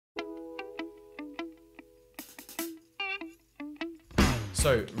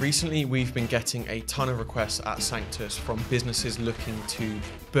So recently we've been getting a ton of requests at Sanctus from businesses looking to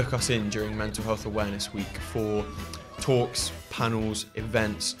book us in during Mental Health Awareness Week for talks, panels,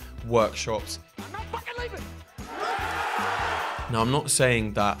 events, workshops. I'm not fucking leaving! Now, I'm not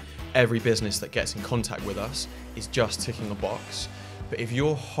saying that every business that gets in contact with us is just ticking a box, but if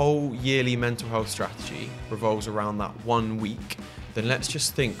your whole yearly mental health strategy revolves around that 1 week, then let's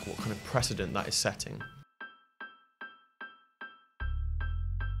just think what kind of precedent that is setting.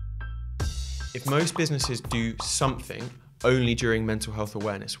 If most businesses do something only during Mental Health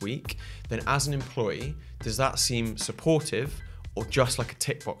Awareness Week, then as an employee, does that seem supportive or just like a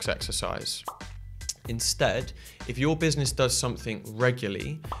tick box exercise? Instead, if your business does something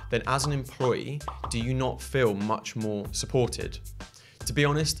regularly, then as an employee, do you not feel much more supported? To be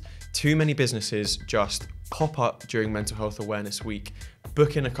honest, too many businesses just pop up during Mental Health Awareness Week,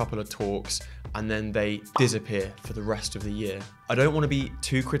 book in a couple of talks, and then they disappear for the rest of the year. I don't want to be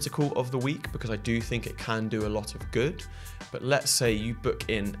too critical of the week because I do think it can do a lot of good, but let's say you book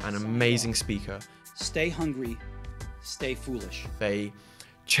in an amazing speaker. Stay hungry, stay foolish. They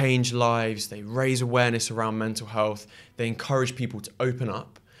change lives, they raise awareness around mental health, they encourage people to open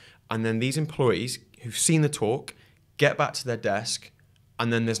up, and then these employees who've seen the talk get back to their desk,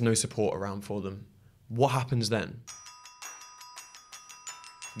 and then there's no support around for them. What happens then?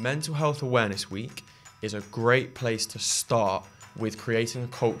 Mental Health Awareness Week is a great place to start with creating a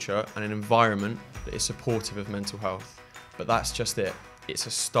culture and an environment that is supportive of mental health. But that's just it. It's a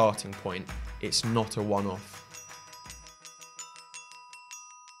starting point. It's not a one-off.